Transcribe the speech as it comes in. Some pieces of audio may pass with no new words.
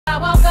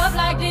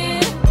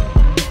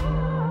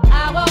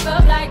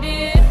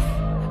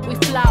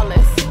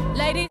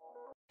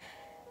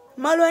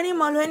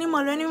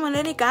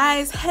Molweni,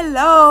 guys.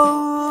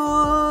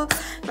 Hello.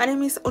 My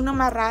name is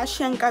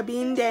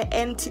Nomarussia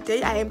and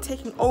today I am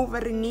taking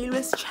over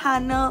Renilwe's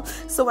channel.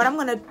 So what I'm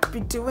gonna be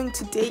doing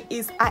today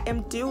is I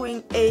am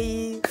doing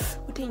a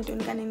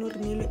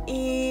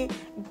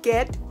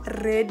get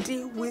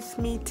ready with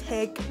me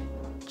tag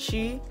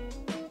GWM.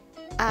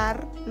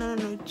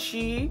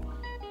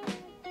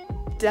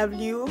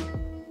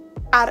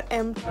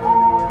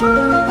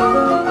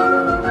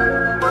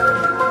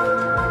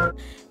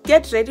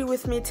 Get ready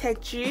with me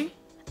tag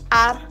GRWM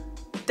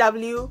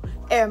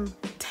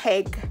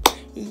tag.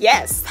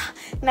 Yes,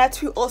 Nat,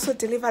 we also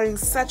delivering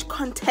such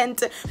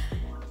content.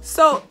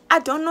 So I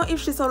don't know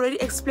if she's already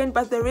explained,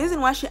 but the reason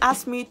why she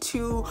asked me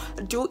to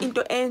do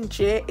into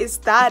NJ is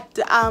that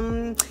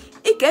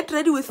it get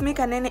ready with me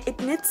kanene, it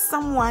needs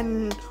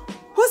someone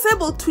who's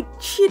able to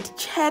chit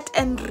chat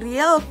and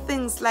real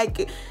things.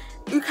 Like,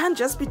 you can't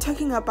just be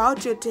talking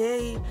about your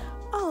day.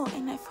 Oh,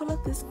 and I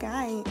followed this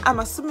guy. I'm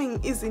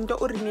assuming is into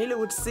Urinele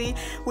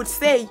would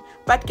say,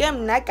 but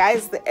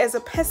guys, as a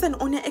person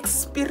on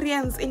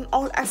experience in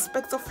all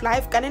aspects of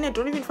life, don't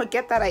even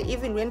forget that I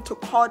even went to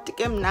court.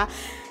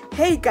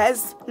 Hey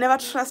guys, never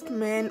trust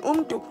men.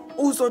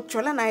 Uzo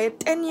jola na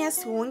 10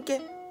 years wonke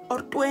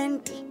or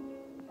 20.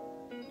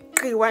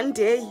 One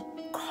day,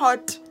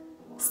 court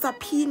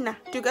subpoena.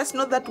 Do you guys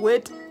know that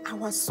word? I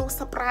was so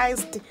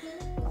surprised.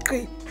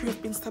 You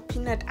have been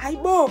subpoenaed.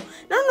 No,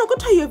 go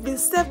to you have been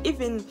served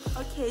even.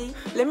 Okay,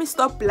 let me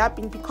stop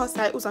blabbing because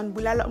I was on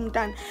bulala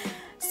umdan.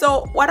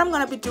 So what I'm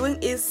gonna be doing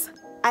is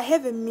I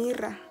have a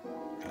mirror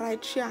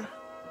right here.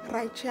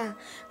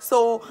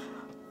 So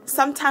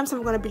sometimes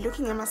I'm gonna be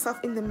looking at myself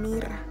in the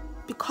mirror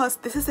because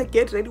this is a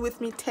get ready with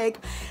me tag.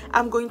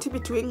 I'm going to be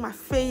doing my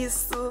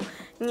face.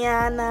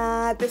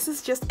 Nyana, this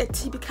is just a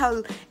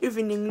typical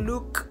evening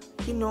look,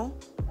 you know.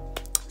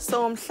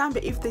 So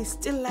if there's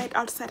still light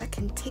outside, I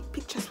can take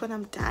pictures when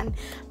I'm done.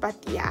 But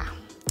yeah,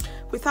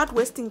 without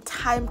wasting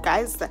time,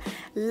 guys,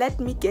 let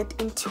me get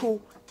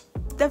into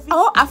the video.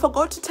 Oh, I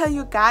forgot to tell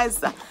you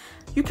guys,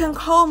 you can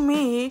call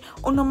me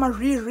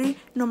Nomariri,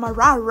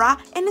 Nomarara,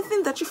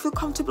 anything that you feel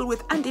comfortable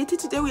with. And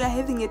today we are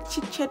having a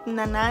chit chat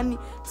nanani,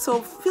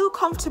 so feel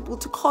comfortable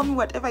to call me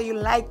whatever you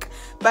like,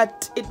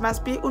 but it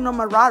must be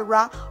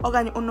Nomarara or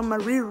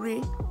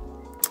Nomariri.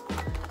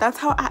 That's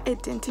how I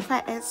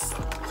identify as.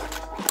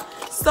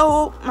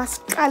 So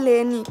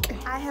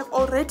I have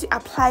already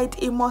applied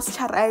a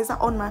moisturizer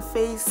on my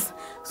face,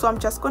 so I'm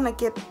just gonna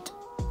get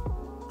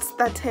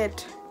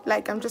started.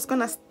 Like, I'm just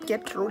gonna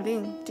get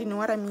rolling. Do you know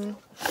what I mean?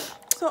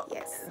 So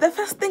yes, the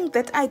first thing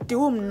that I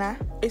do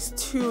is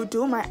to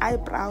do my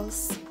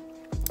eyebrows,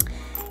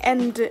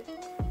 and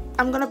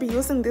I'm gonna be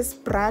using this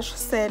brush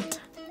set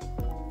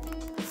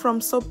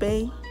from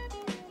Sobe.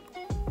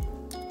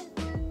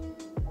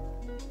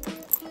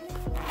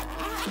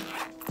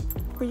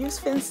 We use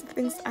fancy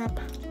things up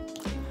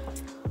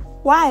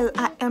while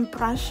I am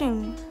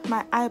brushing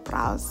my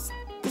eyebrows.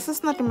 This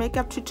is not a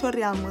makeup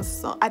tutorial,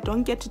 so I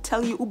don't get to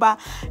tell you Uba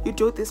you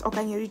do this or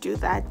can you do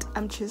that.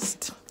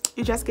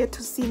 You just get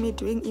to see me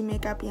doing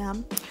makeup. Yeah,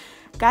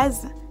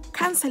 guys,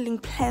 canceling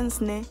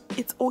plans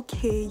it's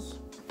okay.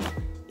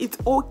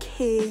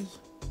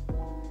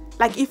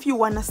 Like, if you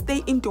wanna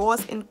stay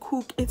indoors and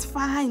cook, it's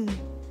fine.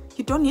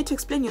 You don't need to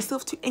explain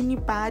yourself to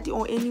anybody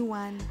or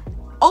anyone.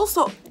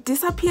 Also,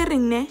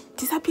 disappearing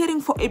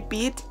for a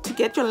bit to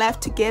get your life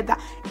together,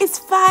 it's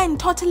fine,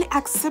 totally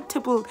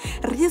acceptable.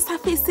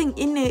 Resurfacing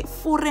in a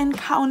foreign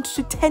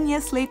country 10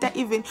 years later,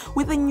 even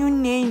with a new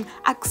name,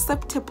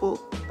 acceptable.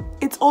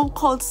 It's all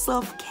called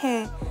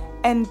self-care,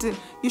 and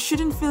you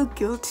shouldn't feel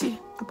guilty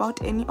about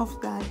any of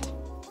that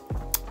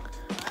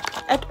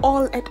at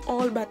all.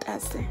 But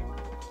as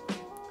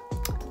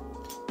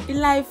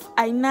in life,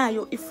 I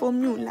know a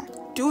formula.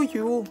 Do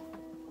you?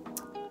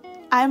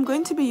 I am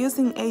going to be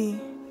using a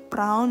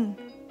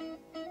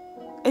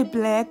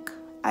black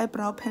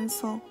eyebrow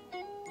pencil.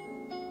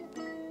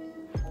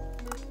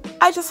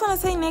 I just want to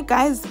say,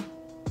 guys,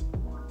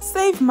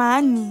 save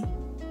money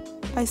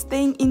by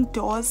staying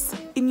indoors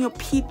in your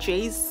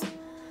PJs,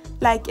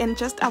 like, and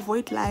just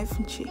avoid life.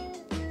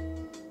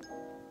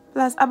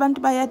 Plus, abantu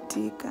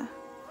bayadika.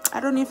 I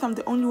don't know if I'm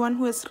the only one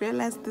who has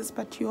realized this,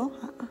 but you,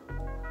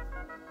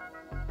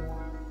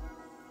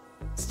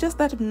 it's just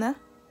that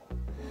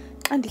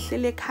and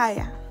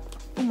kaya.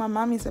 Oh, my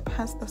mom is a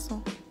pastor,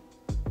 so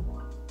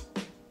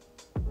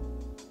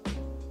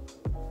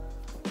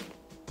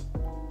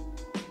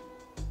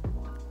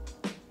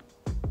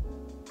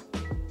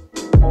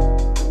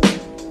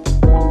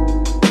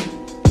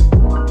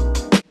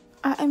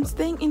I am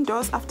staying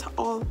indoors after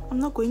all. I'm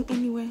not going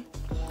anywhere,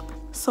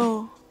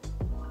 so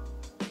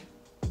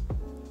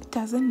it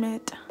doesn't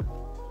matter.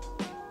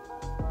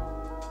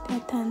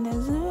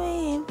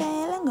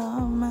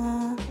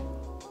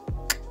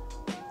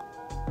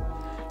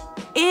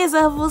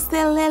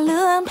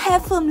 Izavuselela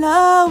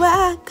umphefumulo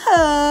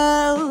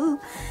wakho.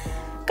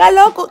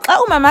 Kaloku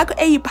xa umama wakho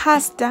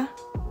eyipasta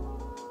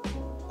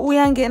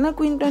uyangena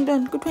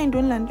kwintoni kuthiwa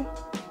yintoni laa nto?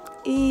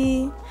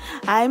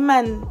 Hayi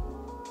man,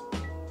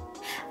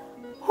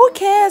 who who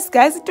cares,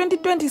 guys?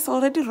 2020 is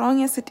already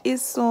wrong as it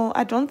is, so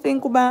I don't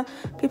think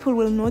people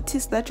will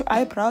notice that your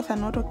eyebrows are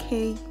not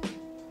okay.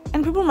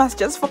 And people must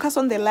just focus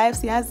on their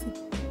lives, yes.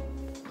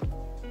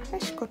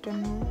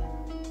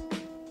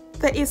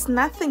 There is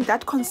nothing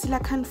that concealer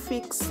can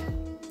fix.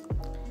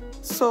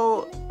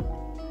 So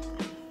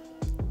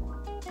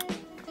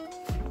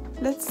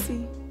let's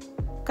see,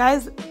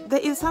 guys. There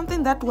is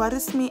something that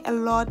worries me a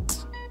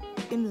lot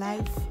in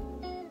life,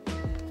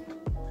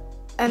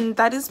 and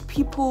that is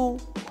people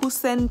who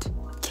send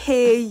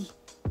K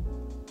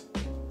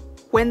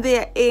when they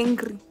are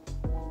angry.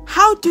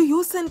 How do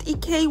you send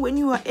EK when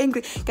you are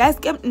angry? Guys,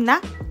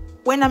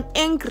 when I'm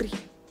angry,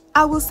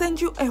 I will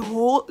send you a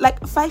whole,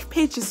 like 5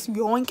 pages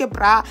yonke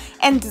bra,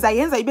 and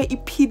zayenza ibe a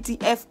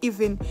PDF,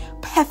 even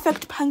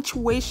perfect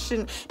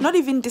punctuation, not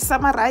even to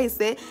summarize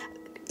it.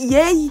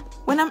 Yay,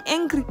 when I'm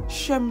angry,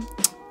 shem,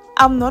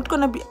 I'm not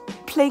gonna be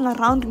playing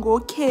around and go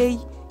K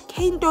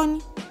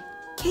Ntoni,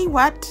 K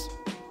what?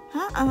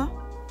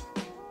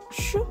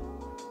 Sure.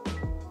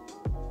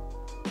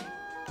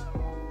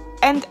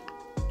 And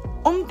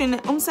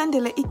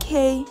umsendele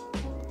EK,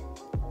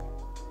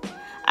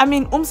 I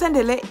mean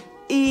umsendele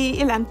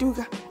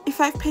ilantuka,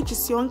 5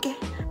 pages yonke,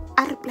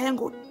 I reply and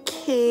go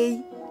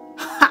K.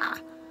 Ha.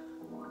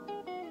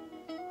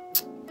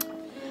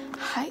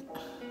 Hi.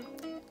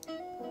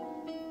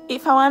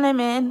 If I want a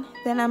man,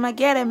 then I'ma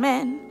get a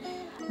man,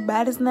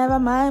 but it's never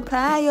my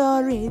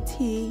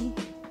priority.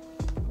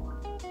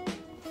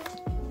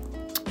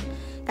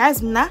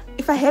 Guys,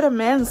 if I had a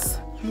man's,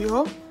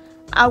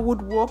 I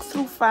would walk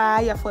through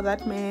fire for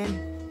that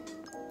man.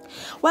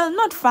 Well,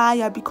 not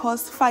fire,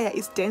 because fire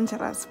is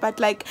dangerous, but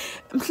like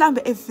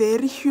a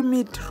very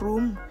humid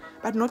room,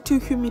 but not too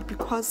humid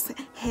because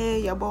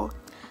hey, yabo.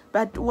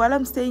 But what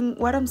I'm saying,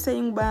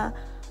 but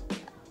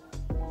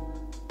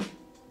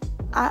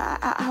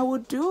I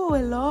would do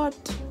a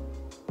lot.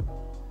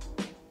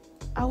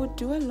 I would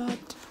do a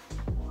lot.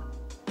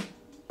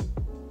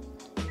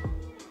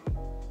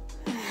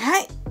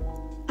 Hi,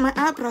 my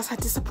eyebrows are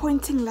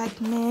disappointing, like,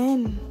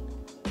 man.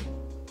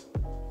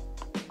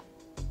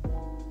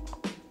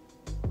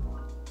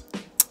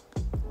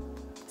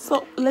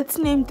 So let's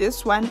name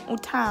this one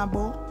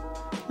Utabo.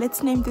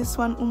 Let's name this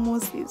one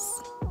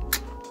Moses.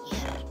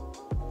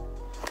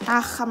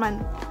 Ah, man.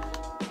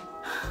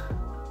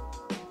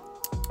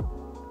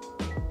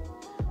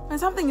 When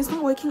something is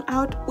not working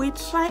out, we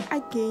try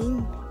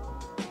again.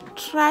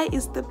 Try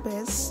is the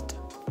best.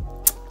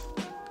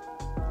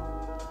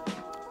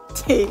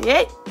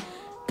 Hey,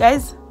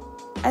 guys,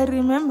 I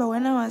remember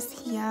when I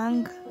was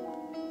young,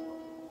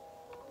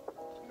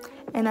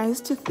 and I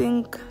used to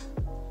think,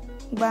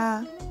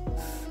 bah,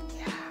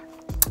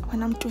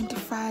 when I'm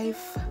 25,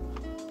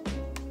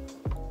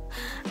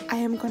 I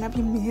am gonna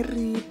be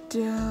married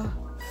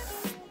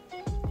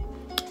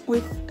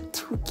with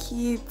 2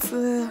 kids.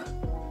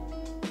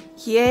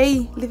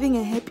 Yay, living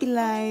a happy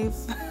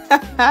life.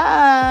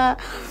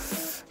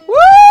 Woo!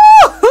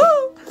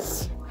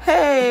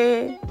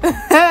 Hey.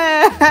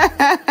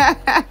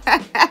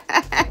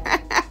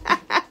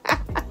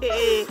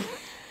 Hey.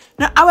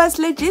 No, I was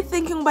legit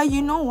thinking, but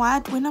you know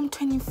what? When I'm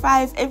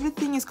 25,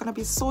 everything is gonna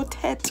be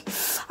sorted.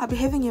 I'll be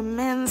having a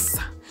man's,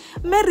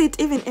 married,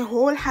 even a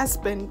whole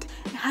husband,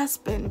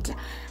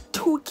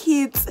 2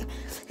 kids,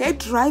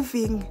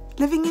 driving,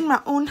 living in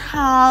my own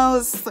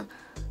house.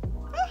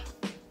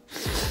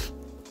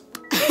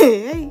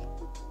 Hey,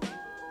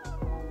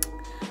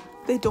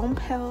 they don't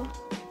pell.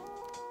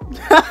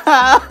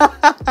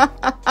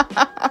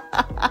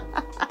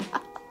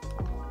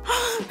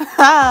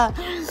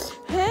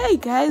 Hey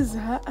guys,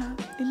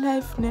 in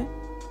life, ne?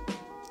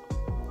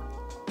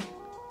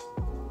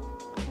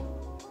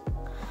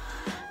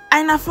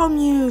 I know from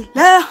you.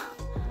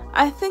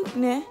 I think,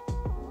 ne,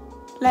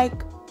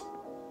 like,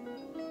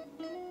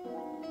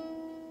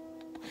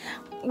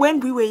 when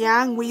we were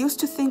young, we used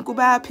to think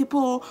about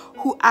people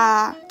who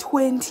are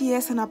 20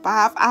 years and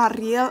above are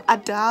real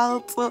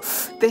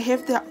adults. They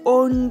have their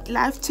own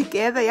life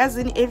together. As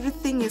in,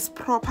 everything is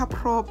proper.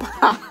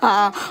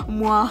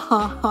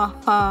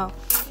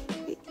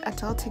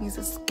 Adulting is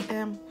a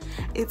scam.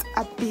 It's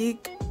a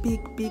big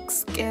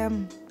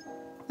scam.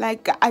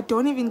 Like, I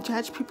don't even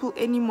judge people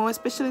anymore,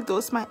 especially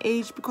those my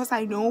age, because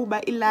I know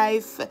about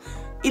life,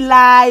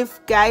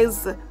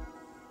 guys.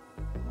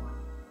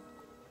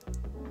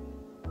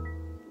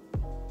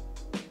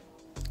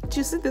 Do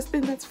you see this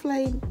thing that's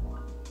flying?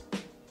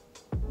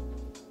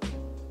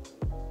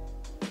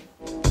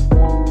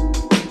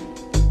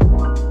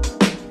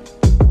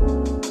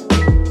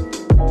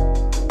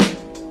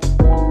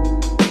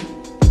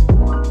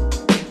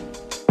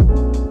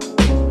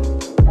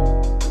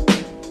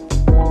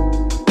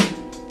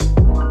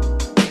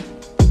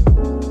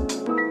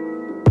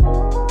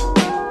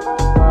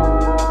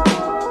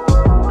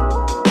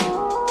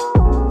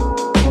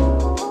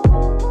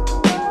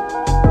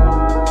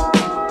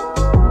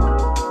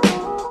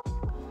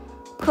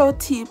 Pro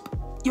tip,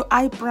 your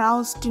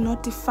eyebrows do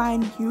not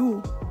define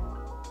you.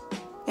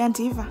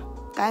 Yandiva,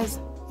 guys,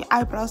 your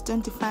eyebrows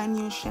don't define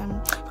you, Shem.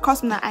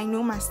 Because now I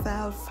know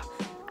myself.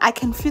 I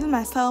can feel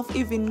myself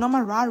even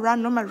Nomarara,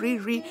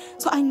 Nomariri.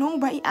 So I know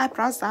by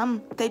eyebrows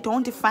they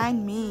don't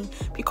define me,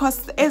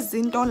 because as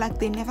in like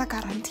they never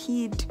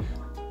guaranteed.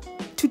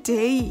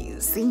 Today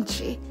is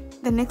Zinche,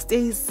 the next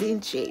day is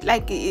Zinche.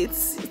 Like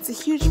it's a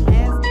huge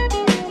mess.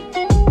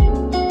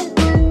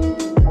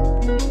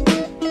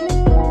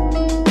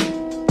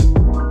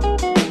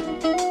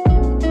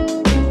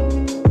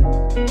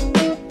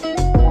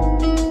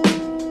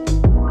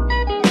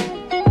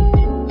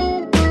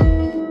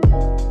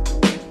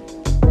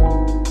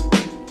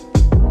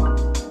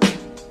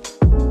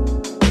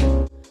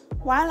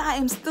 While I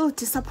am still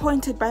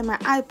disappointed by my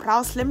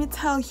eyebrows, let me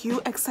tell you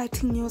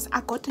exciting news.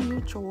 I got a new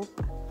job.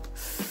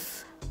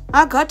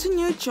 I got a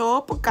new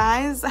job,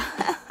 guys.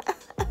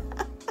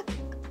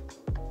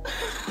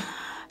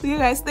 You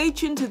guys stay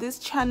tuned to this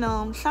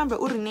channel. Mhlambe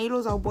uRenelo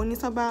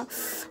uzawubonisa ba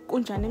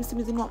kunjani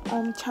emsebenzini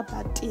wami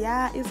but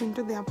yeah,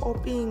 izinto they are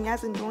popping.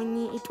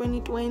 Yazintoni,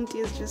 2020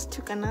 is just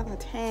took another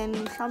 10.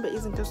 Mhlambe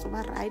izinto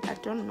zoba right, I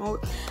don't know.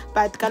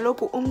 But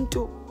kaloku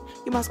umntu,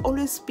 you must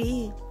always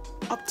be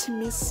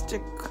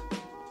optimistic.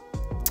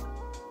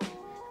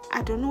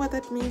 I don't know what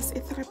that means.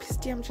 A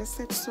therapist just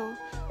said so.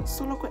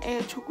 So look at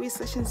a chokwi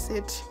session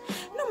said,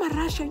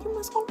 Nomarussia, you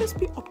must always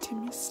be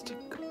optimistic.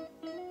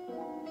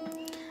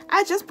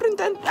 I just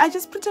pretend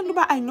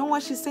but I know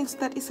what she's saying so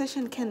that a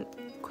session can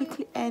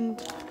quickly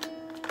end.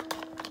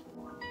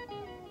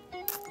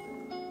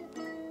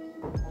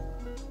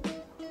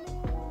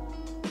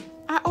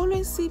 I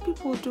always see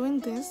people doing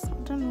this. I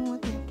don't know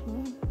what they're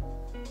doing.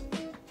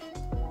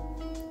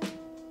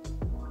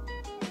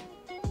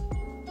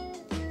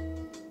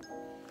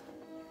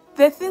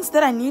 The things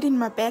that I need in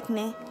my bag,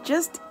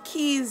 just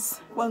keys.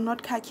 Well,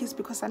 not car keys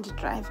because I need to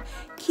drive.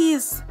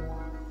 Keys,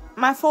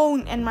 my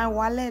phone, and my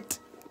wallet.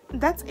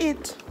 That's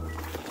it.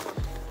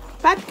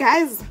 But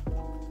guys,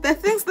 the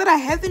things that I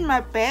have in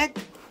my bag,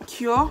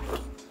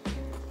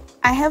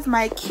 I have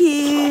my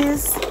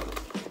keys,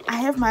 I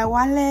have my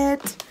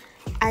wallet,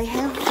 I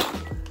have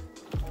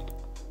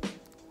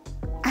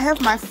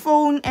my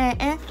phone,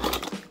 I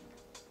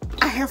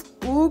have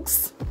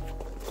books,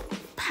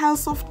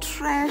 piles of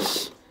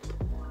trash.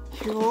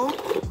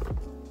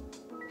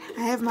 I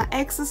have my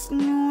access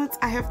notes,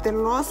 I have the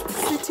lost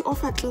city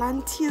of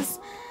Atlantis.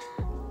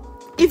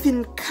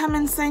 Even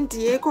Carmen San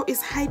Diego is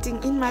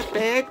hiding in my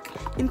bag,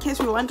 in case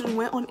you're wondering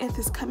where on earth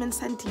is Carmen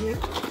San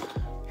Diego.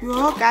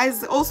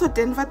 Guys, also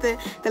Denver,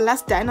 the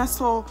last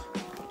dinosaur,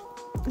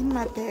 in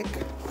my bag.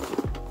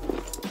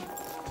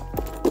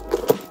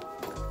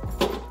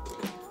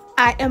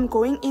 I am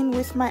going in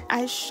with my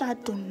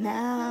eyeshadow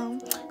now.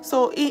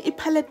 So a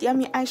palette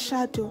yummy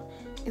eyeshadow.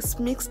 It's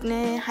mixed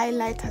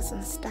highlighters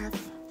and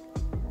stuff.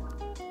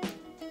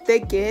 The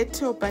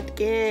ghetto, but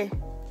gay.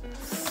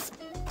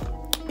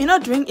 You're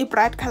not doing a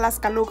bright colors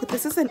look.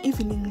 This is an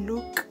evening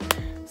look.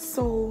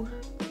 So,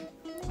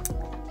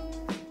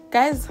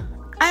 guys,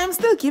 I am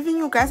still giving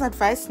you guys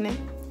advice.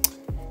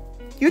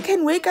 You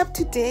can wake up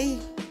today,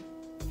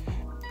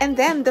 and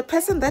then the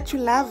person that you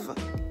love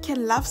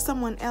can love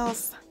someone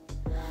else.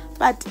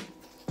 But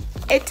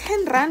a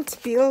 10 rand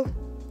bill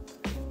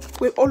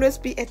will always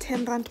be a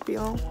 10 rand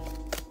bill.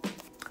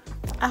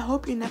 I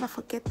hope you never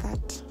forget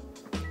that.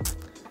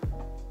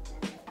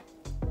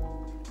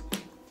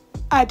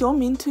 I don't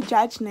mean to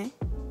judge,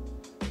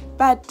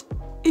 but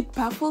it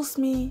baffles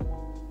me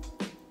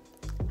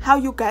how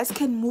you guys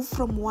can move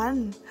from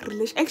one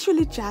relationship,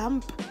 actually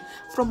jump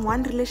from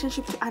one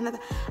relationship to another.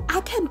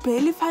 I can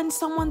barely find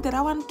someone that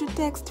I want to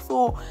text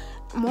for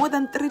more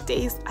than 3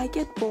 days. I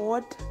get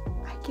bored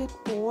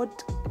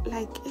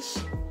like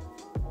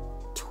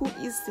too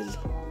easily,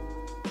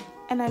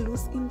 and I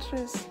lose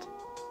interest.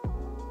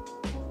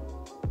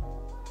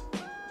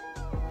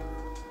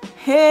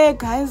 Hey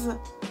guys,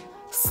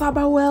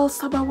 Sabawell,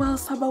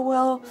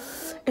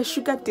 a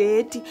sugar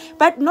daddy,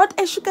 but not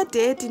a sugar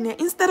daddy.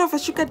 Instead of a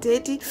sugar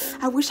daddy,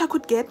 I wish I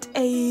could get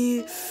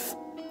a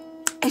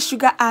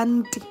sugar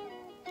auntie.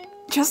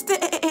 Just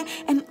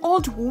an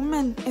old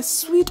woman, a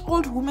sweet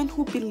old woman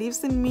who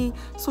believes in me,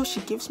 so she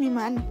gives me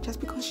money just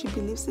because she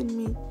believes in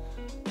me.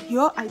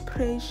 I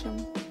pray,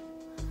 Shem.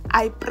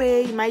 I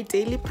pray my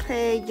daily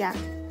prayer,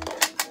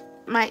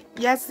 my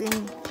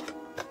yasin,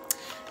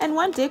 and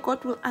one day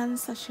God will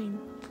answer, Shem.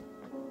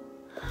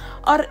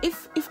 Or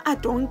if I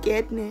don't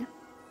get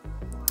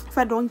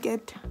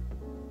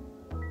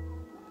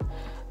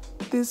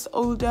this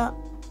older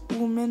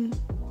woman,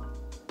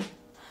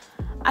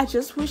 I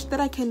just wish that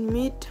I can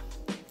meet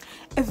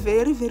a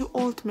very, very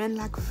old man,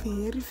 like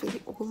very,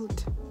 very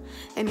old,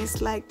 and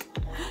it's like,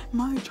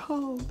 my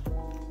child,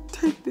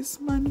 take this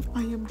money,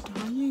 I am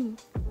dying,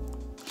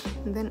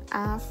 and then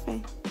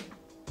afe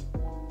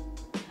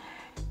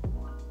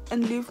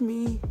and leave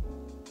me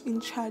in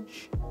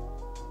charge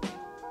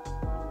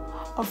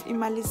of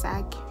imali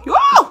zakhe.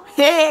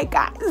 Hey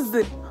guys,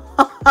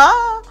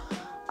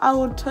 I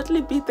would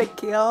totally be the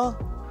girl.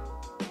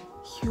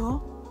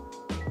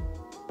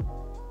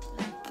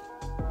 Like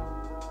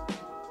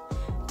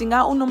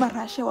dinga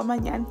uNomarussia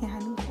wamanyani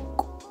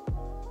ngoko.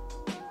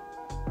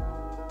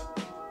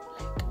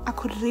 Like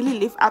could really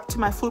live up to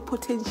my full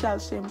potential,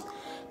 Shem.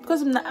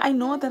 Because I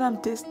know that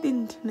I'm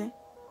destined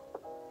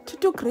to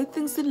do great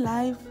things in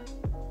life.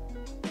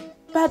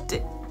 But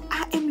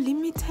I am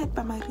limited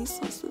by my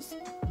resources.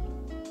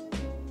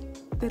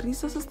 The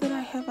resources that I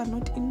have are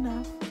not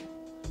enough.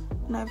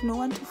 And I have no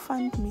one to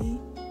fund me.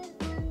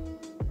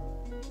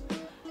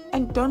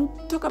 And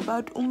don't talk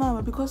about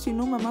Umama, because you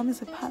know my mom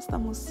is a pastor.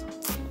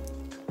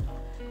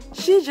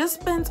 She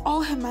just spends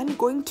all her money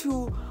going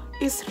to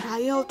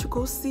Israel to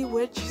go see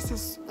where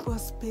Jesus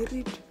was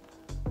buried.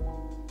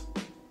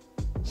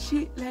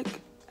 She let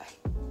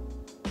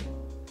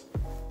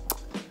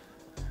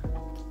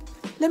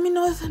me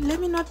not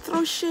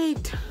throw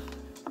shade.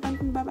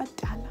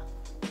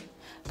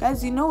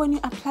 Guys, you know when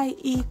you apply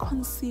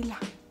concealer,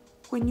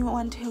 when you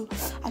want to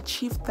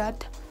achieve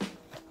that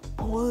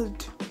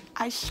bold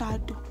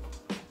eyeshadow,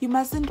 you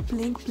mustn't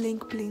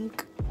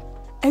blink.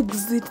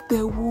 Exit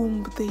the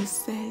womb, they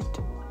said.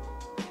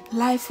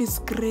 Life is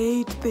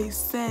great, they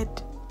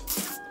said.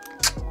 Sis.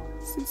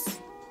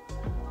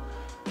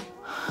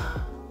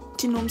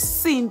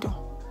 Tinomsindo.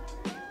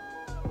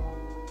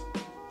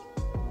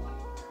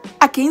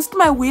 Against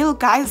my will,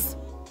 guys.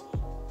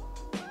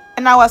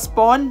 And I was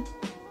born.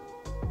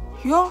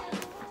 Yo,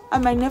 I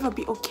might never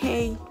be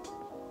okay.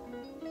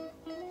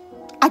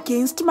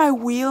 Against my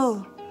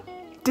will.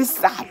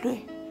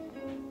 Disarray.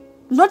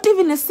 Not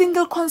even a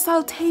single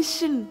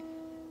consultation.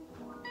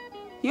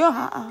 Yo,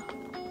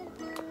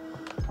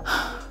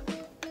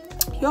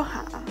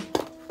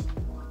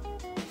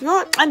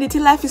 and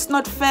until life is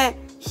not fair,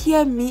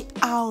 hear me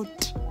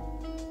out.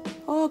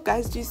 Oh,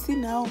 guys, do you see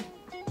now?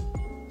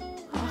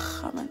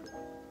 Man.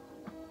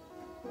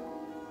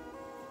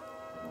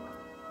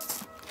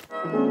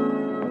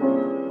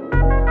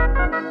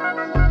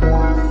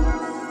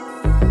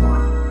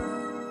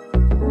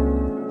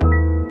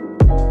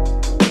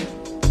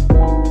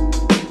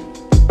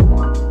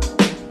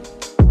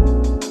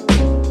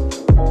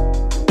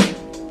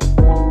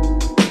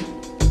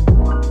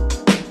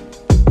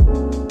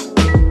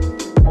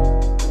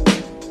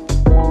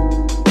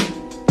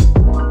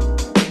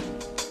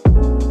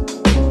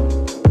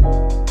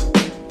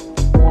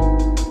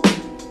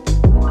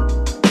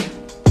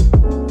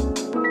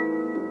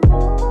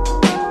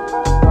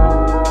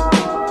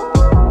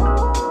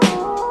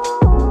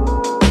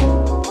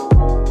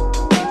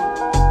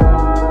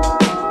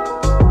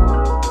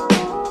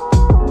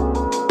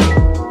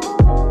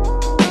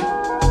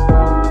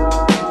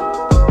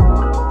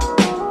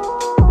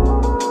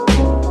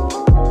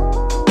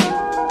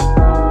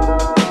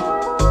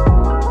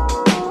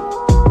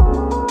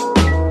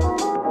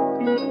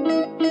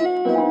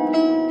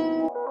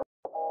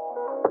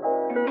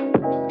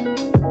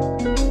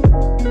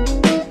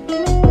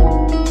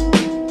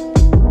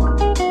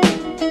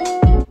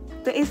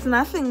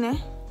 Nothing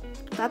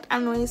that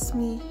annoys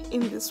me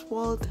in this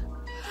world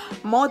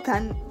more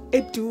than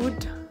a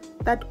dude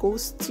that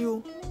ghosts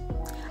you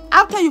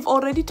after you've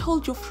already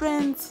told your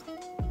friends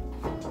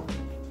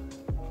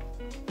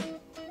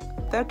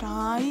that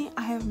I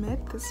have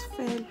met this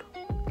fellow.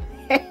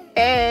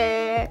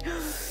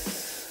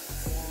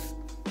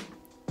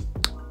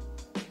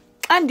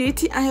 And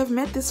I have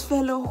met this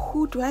fellow.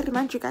 Who do I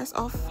remind you guys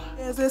of?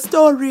 There's a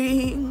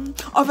story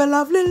of a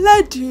lovely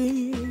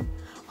lady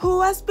who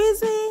was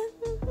busy.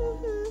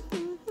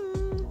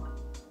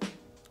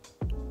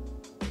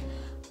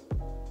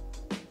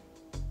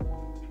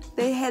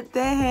 They had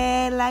their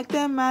hair like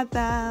their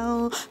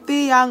mother, the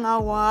younger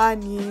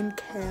one in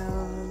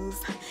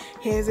curls.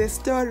 Here's a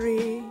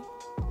story.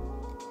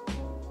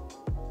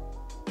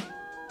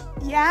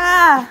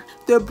 Yeah,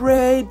 the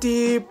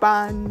Brady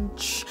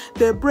Bunch.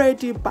 The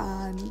Brady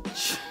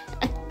Bunch.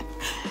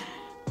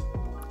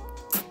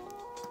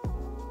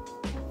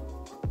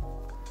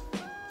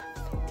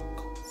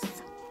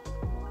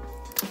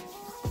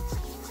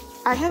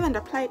 I haven't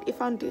applied a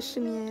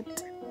foundation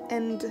yet,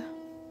 and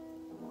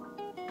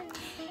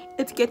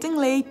it's getting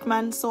late,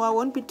 man, so I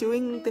won't be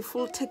doing the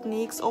full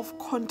techniques of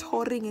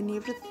contouring and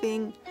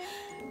everything.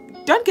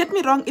 Don't get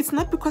me wrong, it's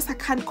not because I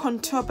can't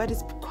contour, but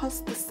it's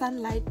because the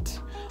sunlight,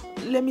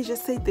 let me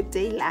just say the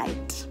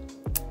daylight,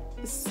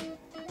 is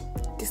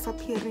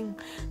disappearing.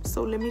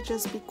 So let me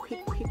just be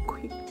quick.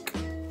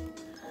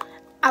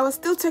 I was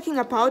still talking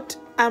about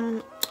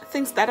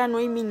things that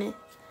annoy me.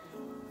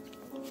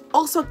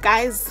 Also,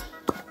 guys,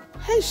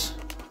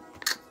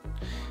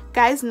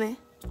 guys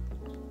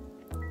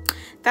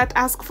that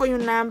ask for your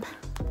number,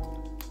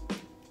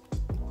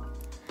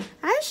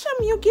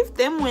 you give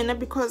them when,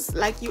 because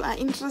like you are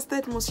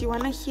interested, most you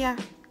wanna hear.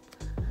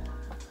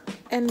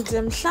 And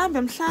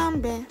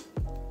mhlambe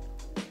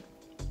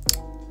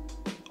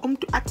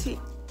umtu ati,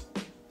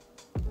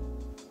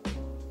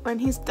 when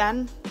he's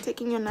done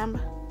taking your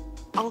number,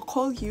 I'll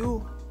call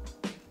you.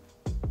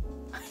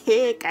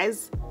 Hey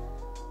guys,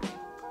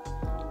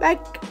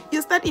 like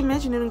you start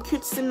imagining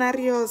cute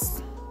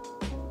scenarios.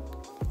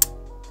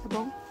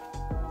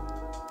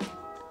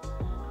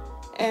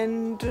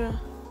 And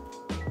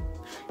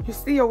you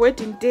see your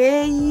wedding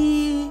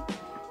day,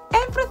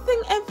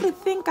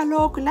 everything.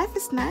 Kaloko, life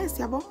is nice,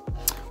 yabo.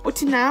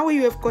 uthi now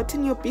you have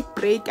gotten your big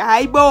break.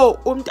 Hayibo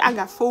umuntu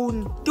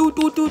angafoni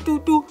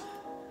tu.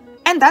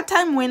 And that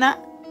time when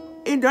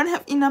you don't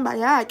have inamba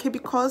yakhe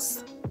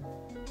because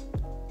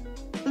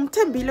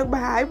umthembile kuba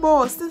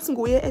hayibo since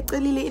nguye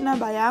ecelile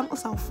inamba yami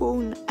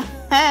usawufona.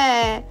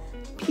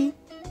 P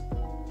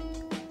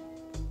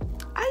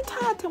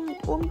ayithathe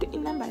umuntu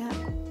inamba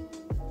yakho,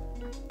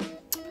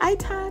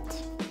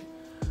 ayithathe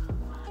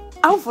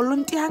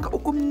awuvolontyanga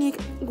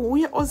ukumnika,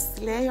 nguye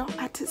ozileyo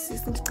athi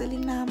sisi ndicela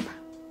inamba.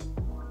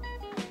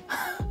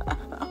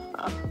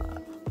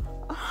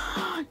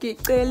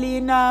 Ngicela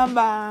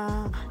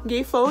inamba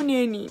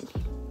ngifone nini.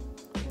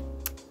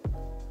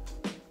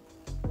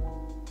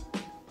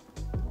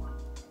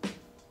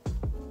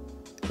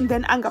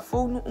 Then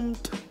angafoni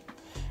umuntu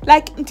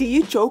like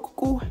ndiyijoke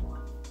kuwe,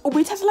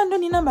 ubuyithathela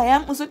ntoni inamba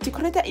yami,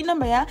 uzodecorate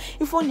inamba ya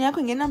ifoni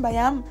yakho ngenamba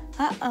yami.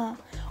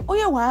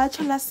 Uye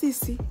watsho la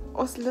sisi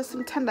osilo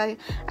simthandayo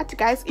athi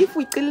guys, if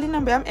uyicela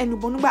inamba yami and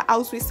ubona ukuba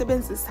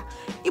awuzuyisebenzisa,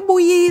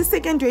 ibuyise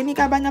ke ndweni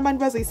kabanye abantu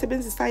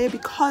bazoyisebenzisayo,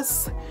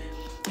 because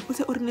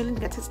use urinele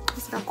ndingathi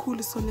sixhosa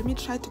kakhulu, so let me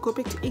try to go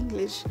back to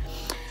English.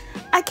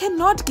 I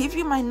cannot give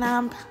you my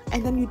number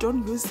and then you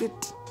don't use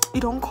it,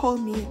 you don't call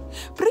me.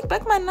 Bring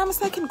back my number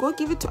so I can go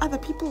give it to other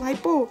people.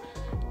 Hypo,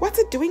 what's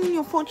it doing in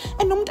your phone?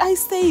 And don't I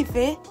save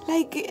it?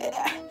 Like,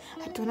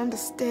 I don't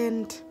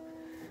understand.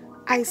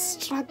 I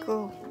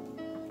struggle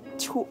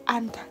to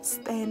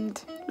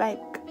understand. Like,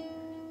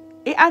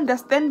 a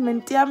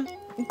understandment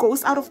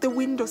goes out of the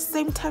window.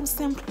 Same time,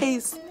 same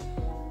place.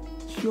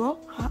 Yo,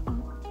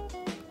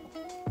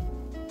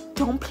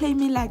 don't play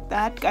me like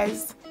that,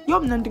 guys.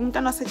 Yo,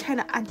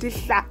 China and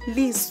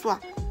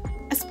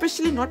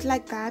especially not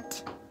like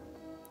that.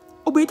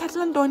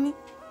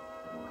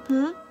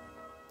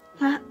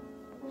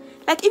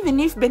 Like, even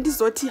if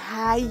Bendizoti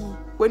high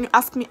when you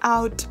ask me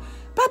out,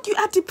 but you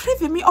are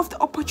depriving me of the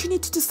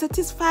opportunity to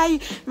satisfy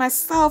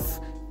myself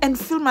and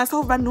feel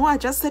myself. But no, I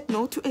just said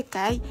no to a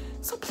guy.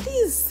 So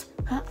please,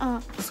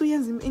 so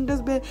in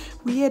those be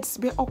weird,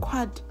 be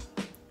awkward.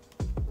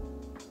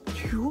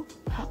 You,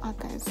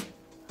 guys,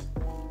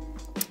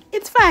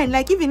 it's fine.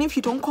 Like, even if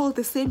you don't call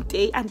the same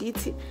day and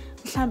it's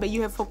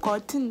you have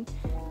forgotten.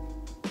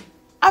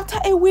 After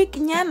a week,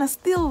 nyana,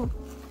 still,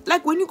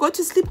 like, when you go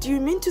to sleep, do you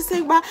mean to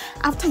say, well,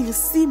 after you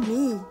see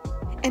me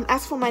and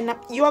ask for my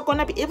nap, you are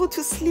gonna be able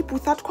to sleep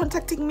without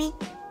contacting me?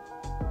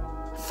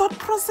 Thought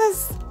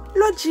process,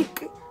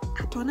 logic.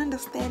 I don't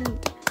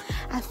understand.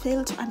 I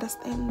fail to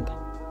understand.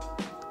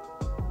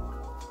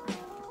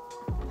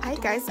 Hi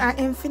guys, I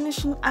am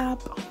finishing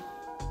up.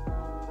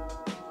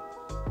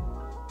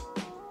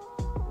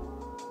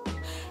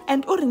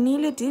 And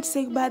Urinile did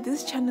say, but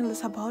this channel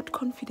is about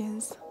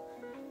confidence.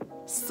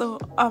 So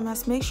I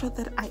must make sure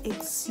that I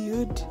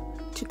exude,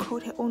 to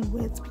quote her own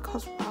words,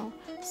 because wow,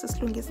 this is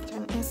longest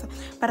an answer.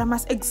 But I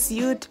must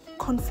exude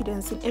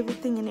confidence in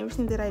everything and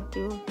everything that I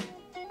do.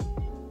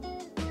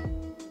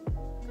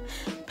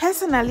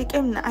 Personally,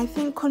 I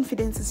think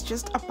confidence is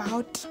just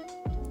about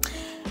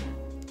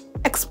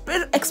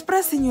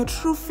expressing your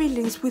true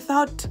feelings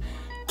without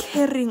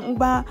caring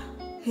about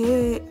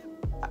hey,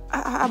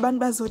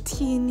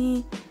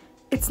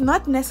 it's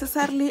not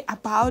necessarily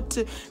about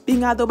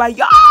being out by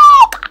yo.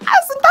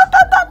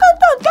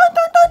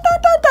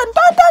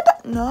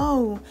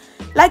 No,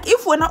 like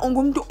if we're not on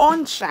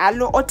on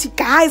shallow or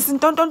guys and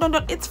don't,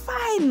 it's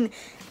fine.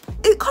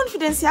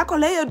 Confidence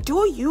yako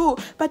do you,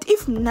 but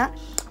if not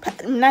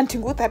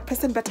with that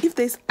person, but if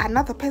there's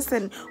another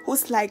person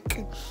who's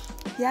like,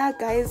 yeah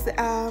guys,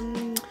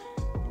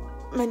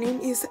 my name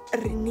is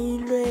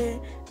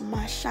Renilwe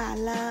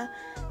Mashallah,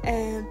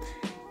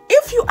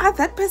 if you are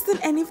that person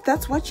and if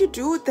that's what you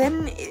do,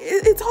 then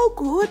it's all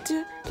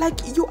good. Like,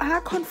 you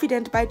are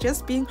confident by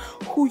just being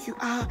who you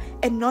are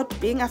and not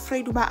being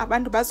afraid about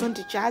abantu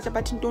bazondi judge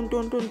about don't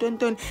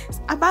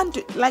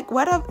abantu, like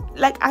whatever.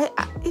 Like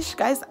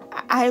guys,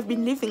 I have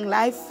been living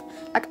life,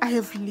 like I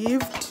have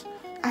lived,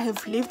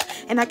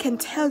 and I can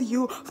tell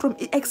you from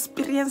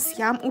experience,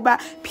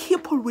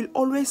 people will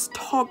always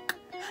talk.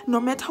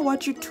 No matter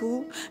what you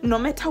do, no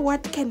matter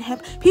what can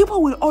happen,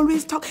 people will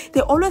always talk.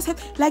 They always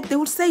have, like, they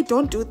would say,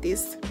 don't do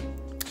this.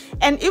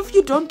 And if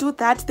you don't do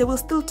that, they will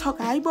still talk.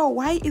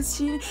 Why is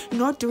she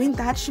not doing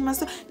that? She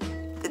must.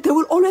 They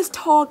will always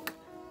talk.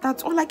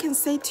 That's all I can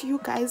say to you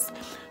guys.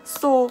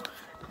 So,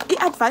 the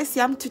advice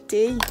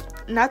today,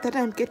 now that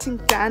I'm getting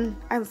done,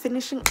 I'm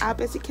finishing up.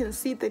 As you can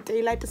see, the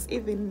daylight is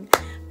even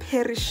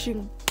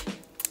perishing.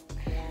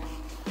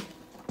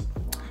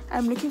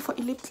 I'm looking for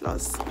a lip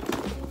gloss.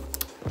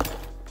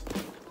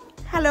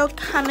 Hello,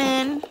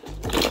 Carmen.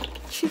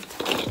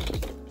 Shift.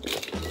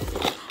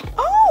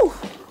 Oh,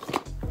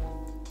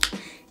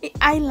 the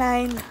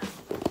eyeline.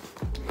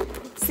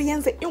 See,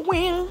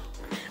 wing,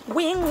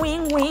 wing,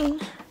 wing,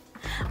 wing,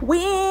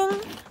 wing,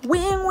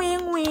 wing,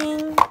 wing, wing,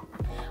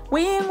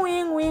 wing,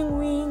 wing, wing,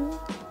 wing,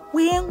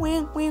 wing,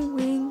 wing, wing,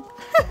 wing.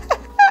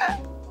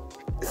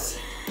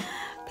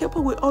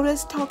 People will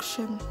always talk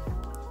shit.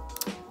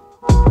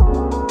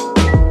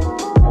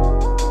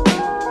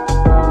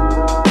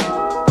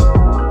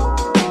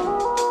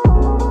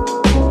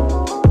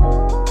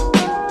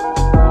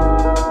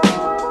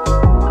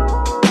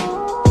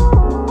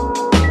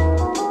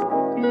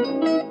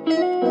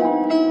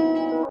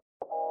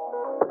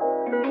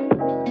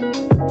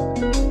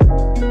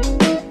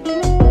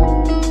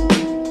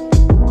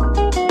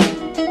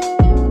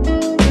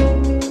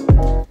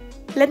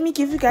 me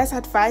give you guys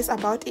advice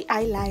about the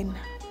eyeline.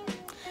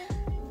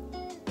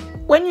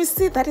 When you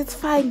see that it's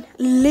fine,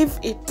 leave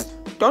it.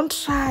 Don't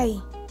try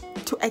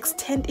to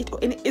extend it, or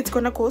it's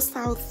gonna go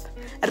south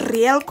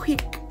real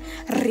quick.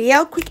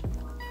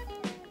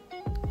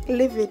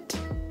 Leave it.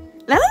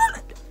 No.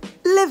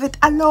 Leave it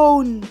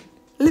alone.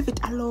 Leave it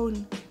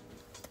alone.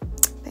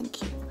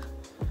 Thank you.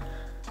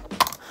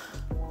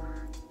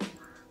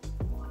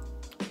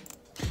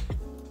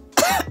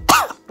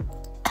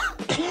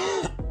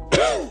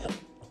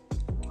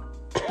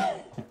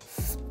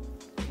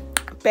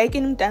 Back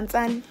in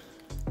Danzan.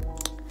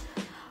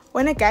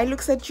 When a guy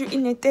looks at you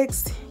in a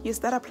text, you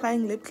start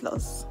applying lip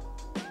gloss.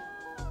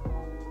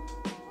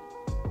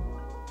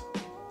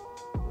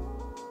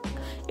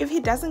 If he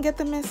doesn't get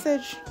the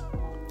message,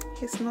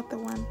 he's not the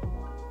one.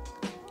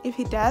 If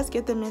he does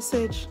get the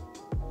message,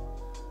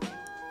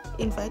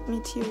 invite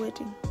me to your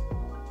wedding.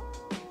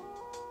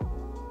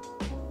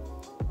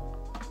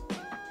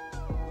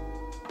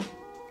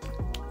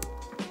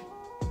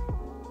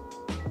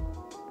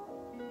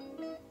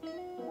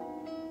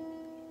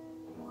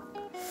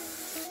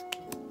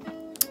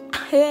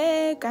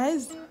 Hey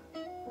guys,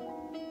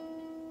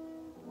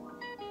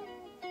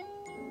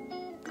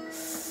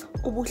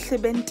 ubuhle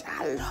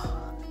bentalo.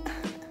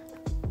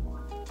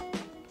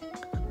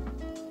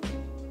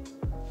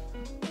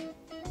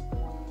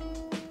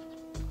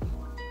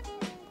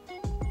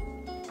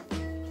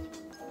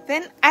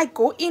 Then I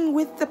go in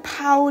with the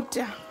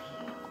powder.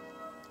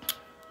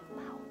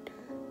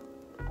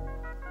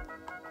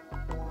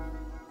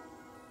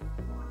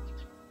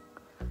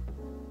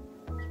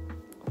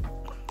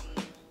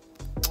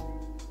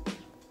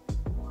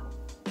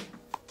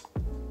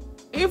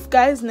 If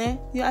guys,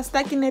 you are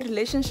stuck in a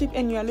relationship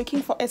and you are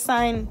looking for a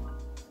sign,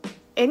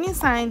 any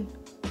sign,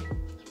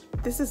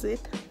 this is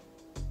it.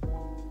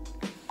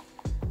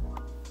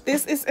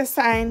 This is a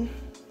sign.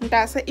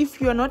 That's if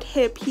you are not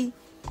happy,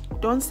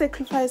 don't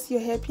sacrifice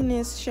your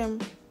happiness, Shem.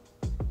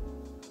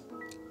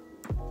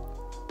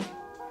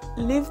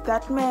 Leave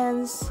that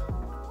man's.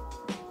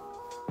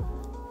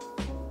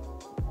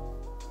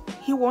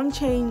 He won't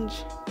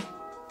change.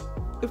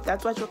 If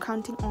that's what you're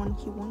counting on,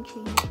 he won't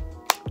change.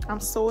 I'm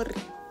sorry.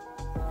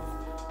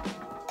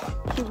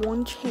 He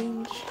won't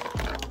change.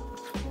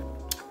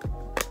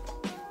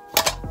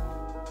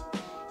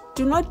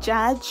 Do not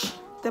judge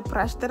the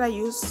brush that I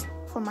use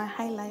for my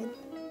highlight.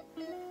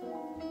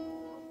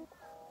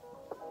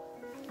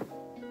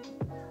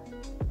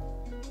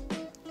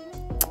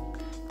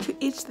 To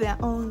each their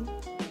own.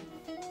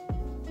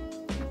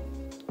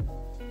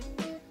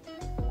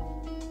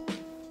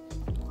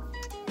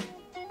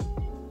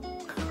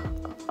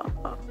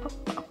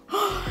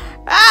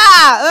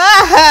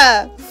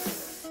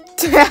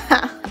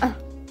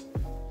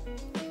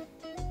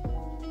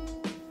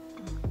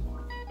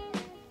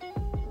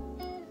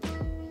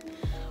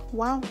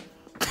 Wow.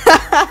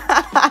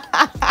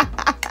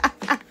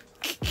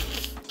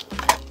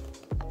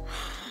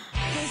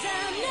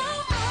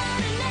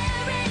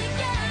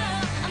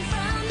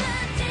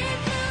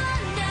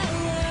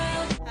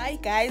 Hi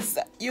guys,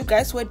 you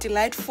guys were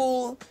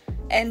delightful,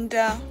 and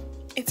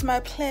it's my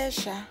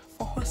pleasure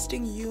for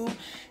hosting you,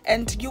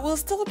 and you will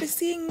still be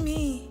seeing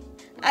me.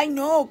 I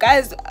know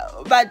guys,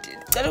 but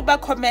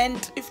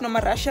comment if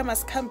Nomarussia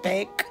must come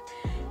back.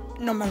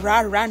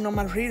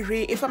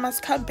 Nomariri, if I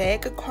must come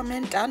back,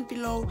 comment down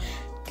below.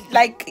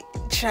 Like,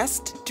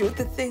 just do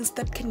the things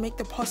that can make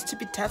the post to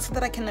be done so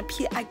that I can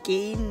appear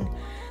again,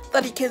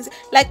 that you can,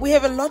 like, we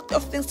have a lot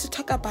of things to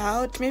talk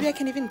about. Maybe I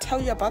can even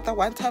tell you about the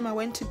one time I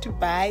went to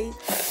Dubai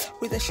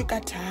with a sugar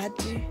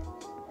daddy,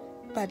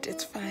 but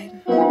it's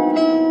fine.